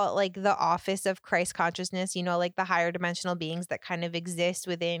people call it like the office of Christ consciousness, like the higher dimensional beings that kind of exist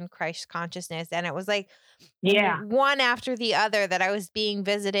within Christ consciousness. And it was like one after the other that I was being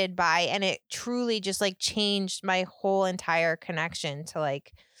visited by. And it truly just like changed my whole entire connection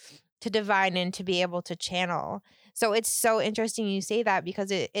to divine and to be able to channel. So it's so interesting you say that,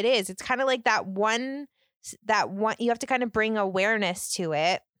 because it's kind of like that one, you have to kind of bring awareness to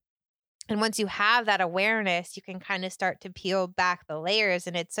it. And once you have that awareness, you can kind of start to peel back the layers,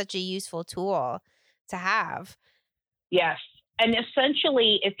 and it's such a useful tool to have. Yes. And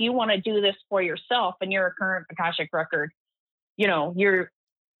essentially, if you want to do this for yourself and you're a current Akashic record, you're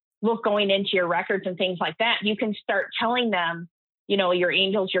going into your records and things like that, you can start telling them, your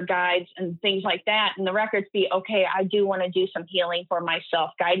angels, your guides and things like that. And the records be, okay, I do want to do some healing for myself.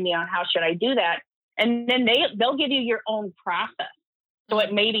 Guide me on how should I do that? And then they'll give you your own process. So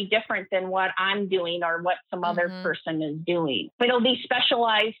it may be different than what I'm doing or what some other person is doing, but it'll be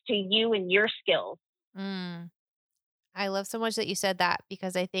specialized to you and your skills. I love so much that you said that,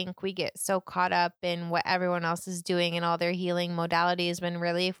 because I think we get so caught up in what everyone else is doing and all their healing modalities, when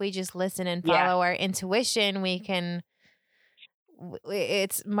really if we just listen and follow our intuition,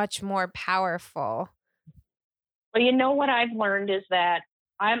 it's much more powerful. Well, what I've learned is that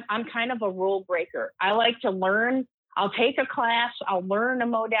I'm kind of a rule breaker. I like to learn. I'll take a class, I'll learn a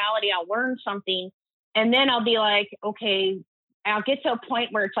modality, I'll learn something, and then I'll be like, okay, I'll get to a point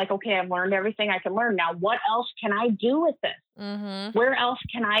where it's like, okay, I've learned everything I can learn. Now, what else can I do with this? Where else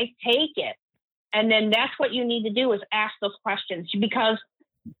can I take it? And then that's what you need to do, is ask those questions, because,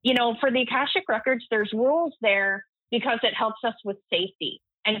 for the Akashic records, there's rules there because it helps us with safety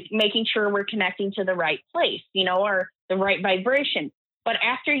and making sure we're connecting to the right place, or the right vibration. But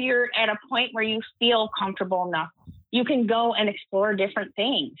after you're at a point where you feel comfortable enough, you can go and explore different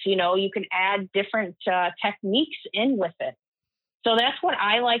things. You can add different techniques in with it. So that's what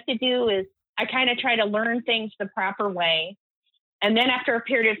I like to do, is I kind of try to learn things the proper way. And then after a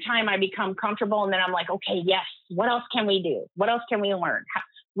period of time, I become comfortable. And then I'm like, okay, yes, what else can we do? What else can we learn?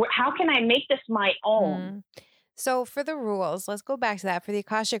 How can I make this my own? So for the rules, let's go back to that. For the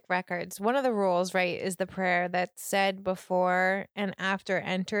Akashic records, one of the rules, right, is the prayer that's said before and after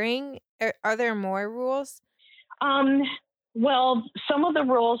entering. Are there more rules? Well, some of the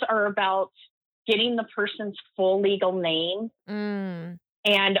rules are about getting the person's full legal name,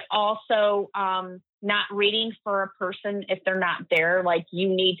 and also not reading for a person if they're not there. Like, you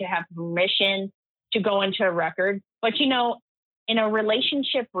need to have permission to go into a record. But, in a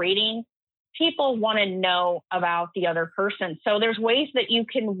relationship reading, people want to know about the other person. So there's ways that you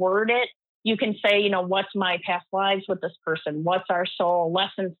can word it. You can say, what's my past lives with this person? What's our soul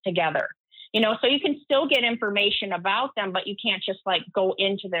lessons together? So you can still get information about them, but you can't just like go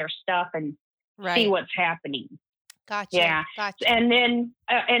into their stuff and see what's happening. Gotcha. Yeah. Gotcha. And then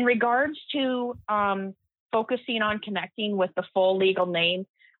in regards to focusing on connecting with the full legal name,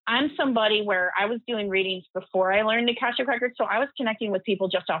 I'm somebody where I was doing readings before I learned the Akashic records. So I was connecting with people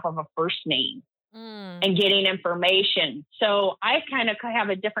just off of a first name and getting information. So I kind of have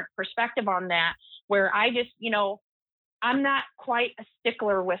a different perspective on that, where I just, I'm not quite a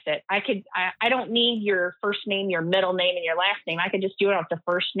stickler with it. I don't need your first name, your middle name, and your last name. I could just do it off the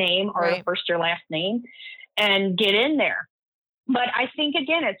first name or the first or last name and get in there. But I think,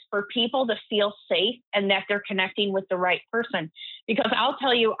 again, it's for people to feel safe and that they're connecting with the right person. Because I'll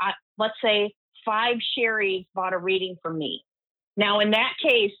tell you, let's say 5 Sherrys bought a reading from me. Now, in that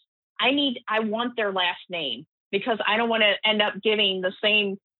case, I want their last name because I don't want to end up giving the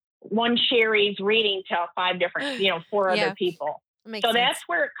same one Sherry's reading to 4 Yeah, other people. makes So that's sense.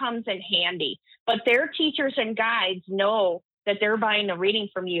 where it comes in handy. But their teachers and guides know that they're buying a reading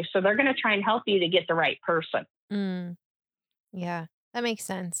from you. So they're going to try and help you to get the right person. Mm, yeah, that makes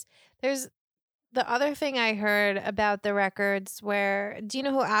sense. There's the other thing I heard about the records where, do you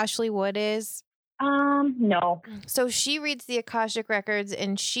know who Ashley Wood is? No. So she reads the Akashic records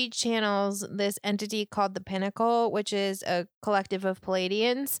and she channels this entity called the Pinnacle, which is a collective of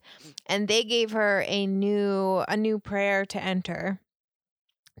Palladians, and they gave her a new prayer to enter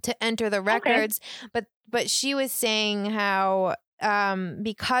the Okay. records. But she was saying how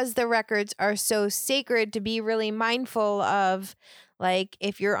because the records are so sacred, to be really mindful of, like,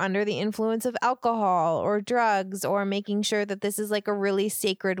 if you're under the influence of alcohol or drugs, or making sure that this is like a really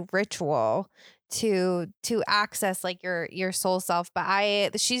sacred ritual to access like your soul self.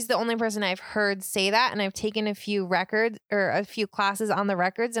 But she's the only person I've heard say that, and I've taken a few records or a few classes on the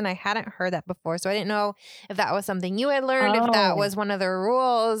records, and I hadn't heard that before. So I didn't know if that was something you had learned, if that Oh. was one of the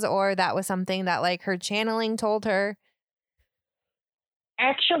rules, or that was something that like her channeling told her.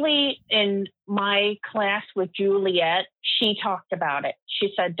 Actually, in my class with Juliet, she talked about it.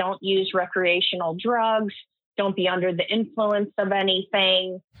 She said, don't use recreational drugs. Don't be under the influence of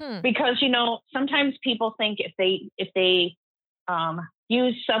anything. Because, sometimes people think if they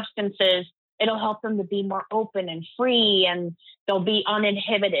use substances, it'll help them to be more open and free and they'll be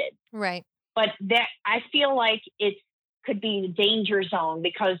uninhibited. Right. But that, I feel like it could be a danger zone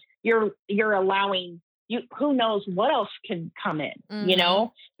because you're allowing who knows what else can come in,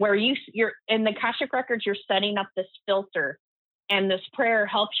 where you're in the Akashic records, you're setting up this filter, and this prayer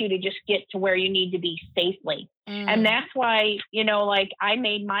helps you to just get to where you need to be safely. And that's why, like I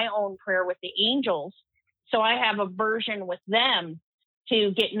made my own prayer with the angels. So I have a version with them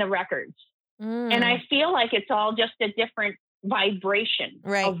to get in the records. And I feel like it's all just a different vibration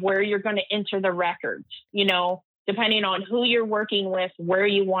of where you're going to enter the records, depending on who you're working with, where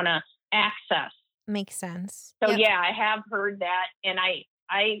you want to access. Makes sense. So yeah, I have heard that, and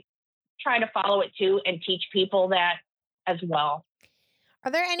I try to follow it too and teach people that as well.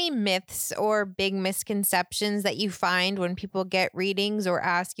 Are there any myths or big misconceptions that you find when people get readings or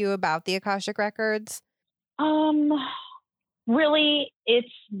ask you about the Akashic records? Really,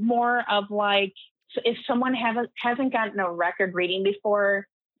 it's more of like, if someone hasn't gotten a record reading before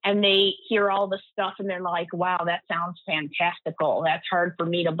and they hear all the stuff and they're like, wow, that sounds fantastical. That's hard for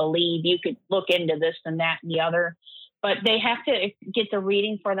me to believe. You could look into this and that and the other. But they have to get the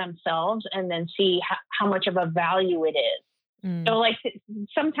reading for themselves and then see how much of a value it is. So like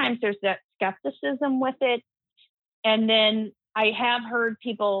sometimes there's that skepticism with it. And then I have heard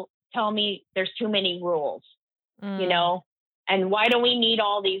people tell me there's too many rules, and why do we need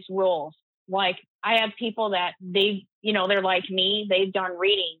all these rules? Like I have people that they're like me, they've done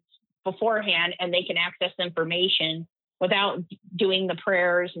readings beforehand and they can access information without doing the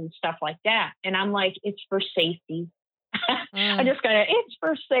prayers and stuff like that. And I'm like, it's for safety. It's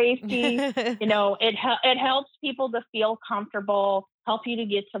for safety. It helps people to feel comfortable, help you to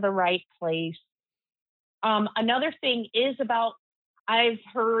get to the right place. Another thing is about, I've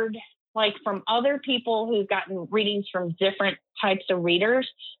heard like from other people who've gotten readings from different types of readers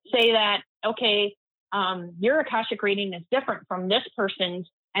say that, okay, your Akashic reading is different from this person's,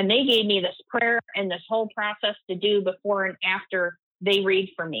 and they gave me this prayer and this whole process to do before and after they read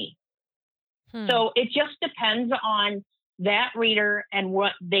for me. So it just depends on that reader and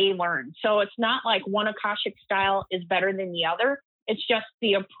what they learn. So it's not like one Akashic style is better than the other. It's just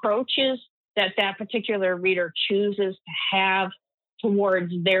the approaches that particular reader chooses to have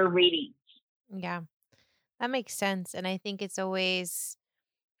towards their readings. Yeah, that makes sense. And I think it's always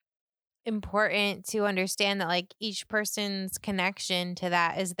important to understand that like each person's connection to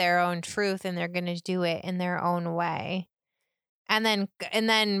that is their own truth, and they're going to do it in their own way. And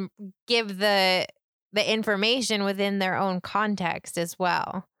then give the information within their own context as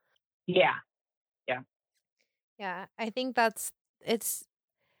well. Yeah. Yeah, I think it's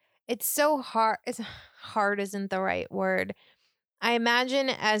so hard. Hard isn't the right word. I imagine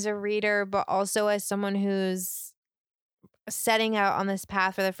as a reader, but also as someone who's setting out on this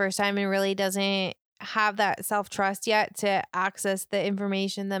path for the first time and really doesn't have that self-trust yet to access the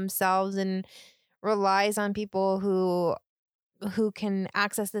information themselves, and relies on people who can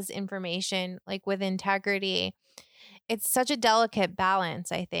access this information like with integrity. It's such a delicate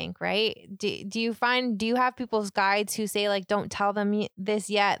balance, I think, right? Do you have people's guides who say like, don't tell them this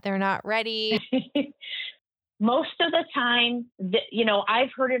yet, they're not ready? Most of the time,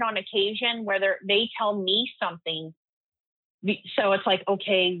 I've heard it on occasion where they tell me something So it's like,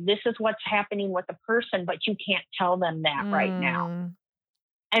 okay, this is what's happening with the person, but you can't tell them that right now.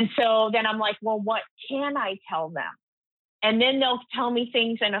 And so then I'm like, well, what can I tell them? And then they'll tell me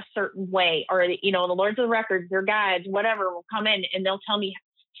things in a certain way, or, the Lords of the Records, their guides, whatever will come in and they'll tell me,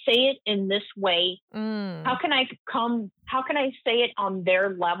 say it in this way. How can I say it on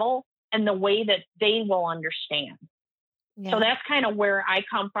their level and the way that they will understand? Yeah. So that's kind of where I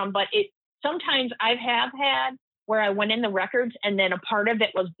come from. But sometimes I have had where I went in the records and then a part of it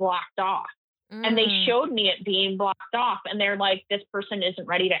was blocked off. And they showed me it being blocked off. And they're like, this person isn't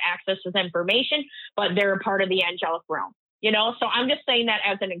ready to access this information, but they're a part of the angelic realm. So I'm just saying that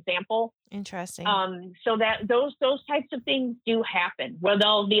as an example. Interesting. So that those types of things do happen where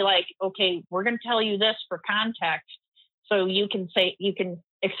they'll be like, okay, we're going to tell you this for context, so you can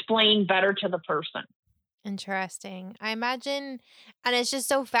explain better to the person. Interesting. I imagine, and it's just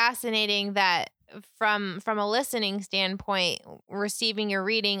so fascinating that from a listening standpoint, receiving your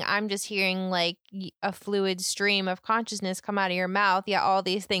reading, I'm just hearing like a fluid stream of consciousness come out of your mouth. Yeah, all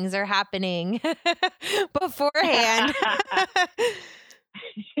these things are happening beforehand.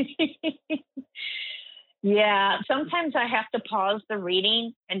 Yeah, sometimes I have to pause the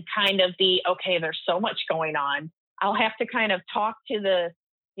reading and kind of be, okay, there's so much going on. I'll have to kind of talk to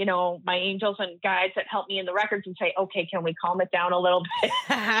my angels and guides that help me in the records and say, okay, can we calm it down a little bit?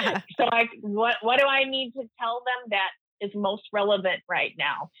 So what do I need to tell them that is most relevant right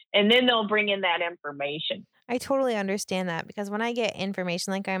now? And then they'll bring in that information. I totally understand that, because when I get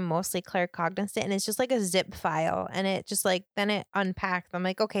information, like I'm mostly claircognizant and it's just like a zip file, and it just like, then it unpacks. I'm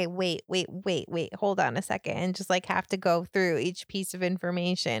like, okay, wait, hold on a second, and just like have to go through each piece of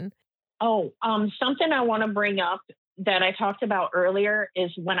information. Oh, something I want to bring up that I talked about earlier is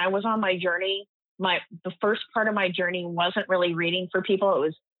when I was on my journey, the first part of my journey wasn't really reading for people. It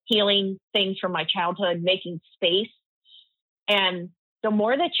was healing things from my childhood, making space. And the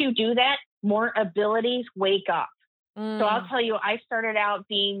more that you do that, more abilities wake up. So I'll tell you, I started out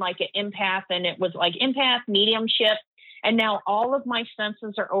being like an empath, and it was like empath, mediumship. And now all of my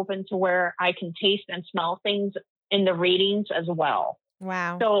senses are open to where I can taste and smell things in the readings as well.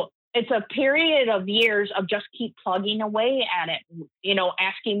 Wow. So it's a period of years of just keep plugging away at it,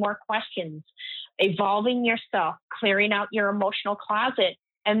 asking more questions, evolving yourself, clearing out your emotional closet.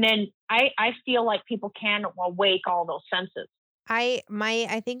 And then I feel like people can awake all those senses. I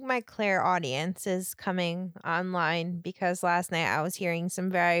think my clairaudience is coming online, because last night I was hearing some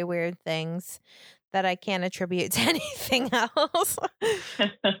very weird things that I can't attribute to anything else.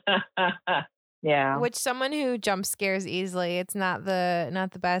 Yeah. Which, someone who jump scares easily, it's not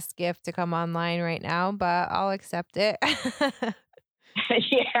the best gift to come online right now, but I'll accept it.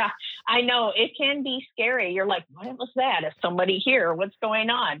 Yeah, I know. It can be scary. You're like, what was that? Is somebody here? What's going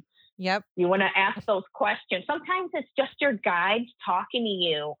on? Yep. You want to ask those questions. Sometimes it's just your guides talking to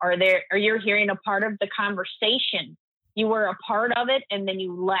you, or you're hearing a part of the conversation. You were a part of it and then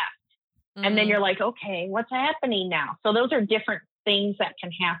you left. And then you're like, okay, what's happening now? So those are different things that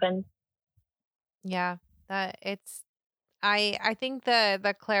can happen. Yeah, I think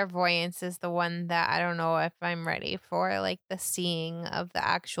the clairvoyance is the one that I don't know if I'm ready for, like the seeing of the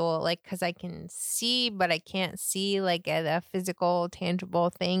actual, like, because I can see, but I can't see like a physical, tangible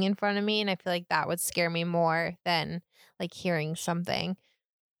thing in front of me. And I feel like that would scare me more than like hearing something.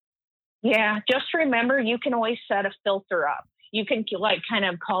 Yeah, just remember, you can always set a filter up. You can like kind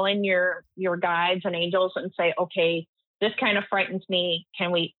of call in your guides and angels and say, okay, this kind of frightens me.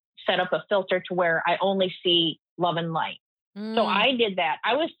 Can we set up a filter to where I only see love and light? So I did that.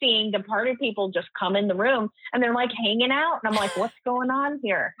 I was seeing departed people just come in the room and they're like hanging out. And I'm like, what's going on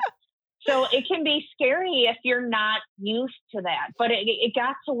here? So it can be scary if you're not used to that. But it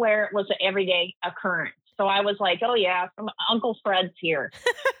got to where it was an everyday occurrence. So I was like, oh yeah, Uncle Fred's here,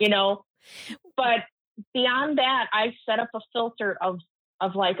 But beyond that, I set up a filter of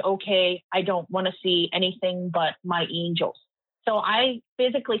like, okay, I don't want to see anything but my angels. So I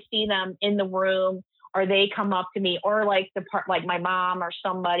physically see them in the room, or they come up to me, or like like my mom or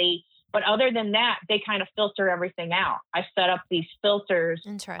somebody. But other than that, they kind of filter everything out. I set up these filters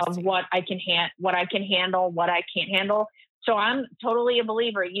of what I can handle, what I can't handle. So I'm totally a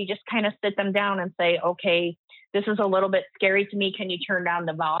believer. You just kind of sit them down and say, okay, this is a little bit scary to me. Can you turn down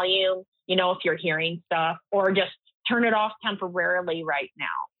the volume? If you're hearing stuff, or just turn it off temporarily right now.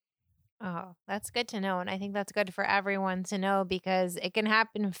 Oh, that's good to know. And I think that's good for everyone to know, because it can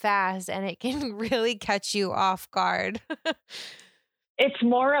happen fast and it can really catch you off guard. It's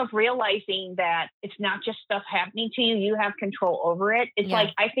more of realizing that it's not just stuff happening to you. You have control over it. It's like,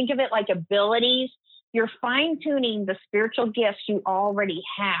 I think of it like abilities. You're fine tuning the spiritual gifts you already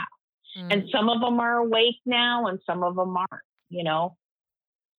have. And some of them are awake now and some of them aren't. you know?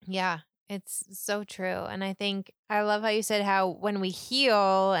 Yeah, it's so true. And I think I love how you said how when we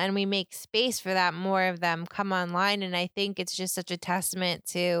heal and we make space for that, more of them come online. And I think it's just such a testament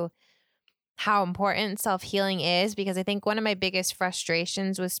to how important self healing is, because I think one of my biggest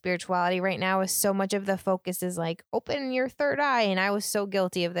frustrations with spirituality right now is so much of the focus is like open your third eye. And I was so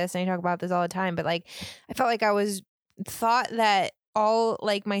guilty of this. And I talk about this all the time, but like I felt like I was thought that all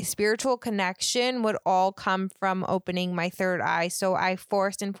like my spiritual connection would all come from opening my third eye. So I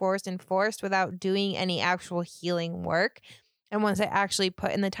forced and forced and forced without doing any actual healing work. And once I actually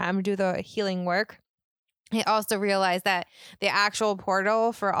put in the time to do the healing work, I also realized that the actual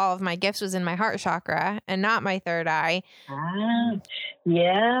portal for all of my gifts was in my heart chakra and not my third eye. Ah,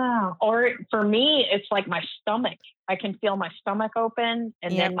 yeah. Or for me, it's like my stomach. I can feel my stomach open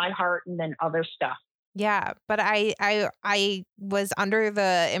and Yep. then my heart and then other stuff. Yeah, but I was under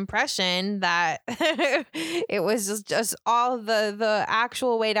the impression that it was just all the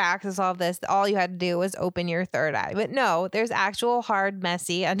actual way to access all of this. All you had to do was open your third eye. But no, there's actual hard,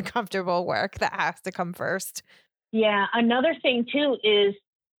 messy, uncomfortable work that has to come first. Yeah. Another thing too is,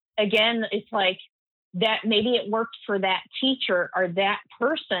 again, it's like that maybe it worked for that teacher or that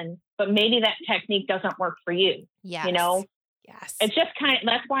person, but maybe that technique doesn't work for you. You Yes. know, Yes. it's just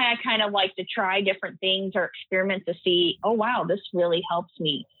that's why I kind of like to try different things or experiment to see, oh, wow, this really helps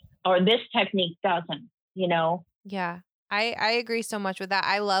me, or this technique doesn't, you know? Yeah. I agree so much with that.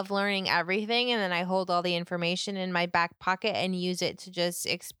 I love learning everything, and then I hold all the information in my back pocket and use it to just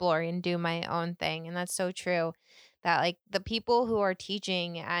explore and do my own thing. And that's so true that like the people who are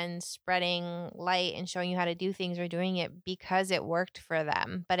teaching and spreading light and showing you how to do things are doing it because it worked for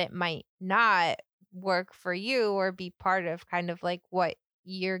them, but it might not work for you or be part of kind of like what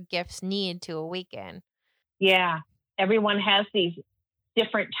your gifts need to awaken. Yeah. Everyone has these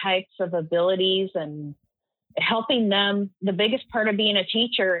different types of abilities, and helping them. The biggest part of being a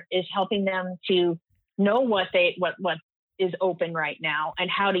teacher is helping them to know what is open right now and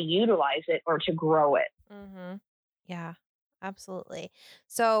how to utilize it or to grow it. Mhm. Yeah, absolutely.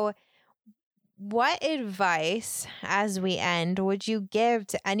 So, what advice, as we end, would you give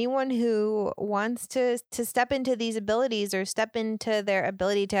to anyone who wants to step into these abilities or step into their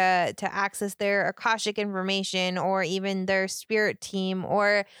ability to access their akashic information or even their spirit team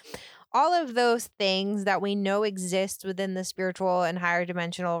or all of those things that we know exist within the spiritual and higher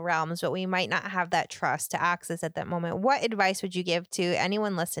dimensional realms, but we might not have that trust to access at that moment? What advice would you give to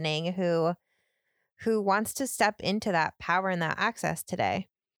anyone listening who wants to step into that power and that access today?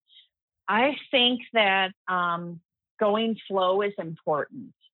 I think that going slow is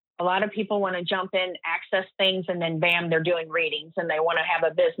important. A lot of people want to jump in, access things, and then bam, they're doing readings and they want to have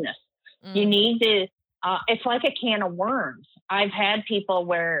a business. You Mm, need to, it's like a can of worms. I've had people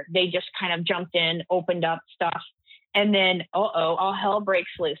where they just kind of jumped in, opened up stuff, and then, all hell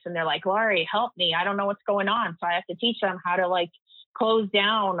breaks loose. And they're like, Laurie, help me. I don't know what's going on. So I have to teach them how to like close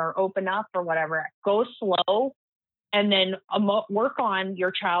down or open up or whatever. Go slow, and then work on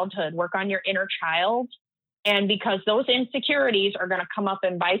your childhood, work on your inner child. And because those insecurities are going to come up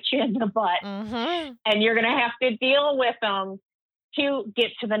and bite you in the butt, mhm. and you're going to have to deal with them to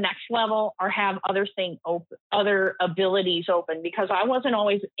get to the next level or have other things open, other abilities open. Because I wasn't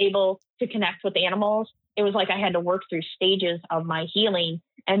always able to connect with animals. It was like I had to work through stages of my healing.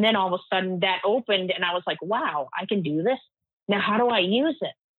 And then all of a sudden that opened and I was like, wow, I can do this. Now, how do I use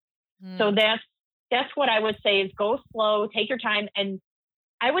it? So Mm, that's what I would say is go slow, take your time. And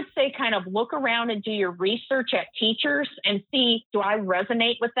I would say kind of look around and do your research at teachers and see, do I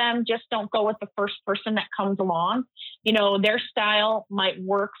resonate with them? Just don't go with the first person that comes along. You know, their style might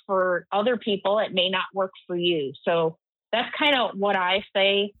work for other people. It may not work for you. So that's kind of what I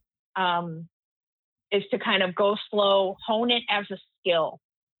say, um, is to kind of go slow, hone it as a skill,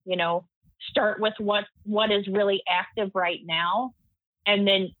 you know, start with what is really active right now and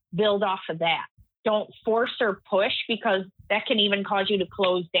then build off of that. Don't force or push because that can even cause you to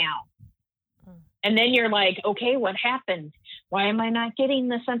close down. mm. And then you're like, okay, what happened? Why am I not getting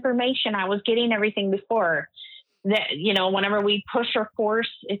this information? I was getting everything before. That, you know, whenever we push or force,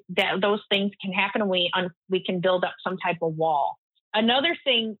 those things can happen, and we can build up some type of wall. Another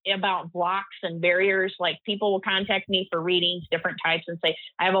thing about blocks and barriers, like people will contact me for readings, different types, and say,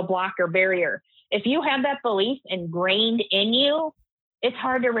 I have a block or barrier. If you have that belief ingrained in you, it's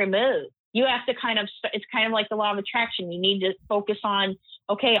hard to remove. You have to it's kind of like the law of attraction. You need to focus on,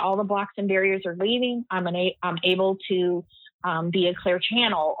 okay, all the blocks and barriers are leaving. I'm able to be a clear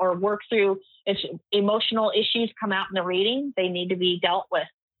channel or work through if emotional issues come out in the reading, they need to be dealt with.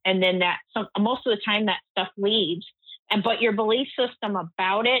 And then most of the time that stuff leaves. But your belief system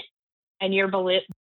about it and your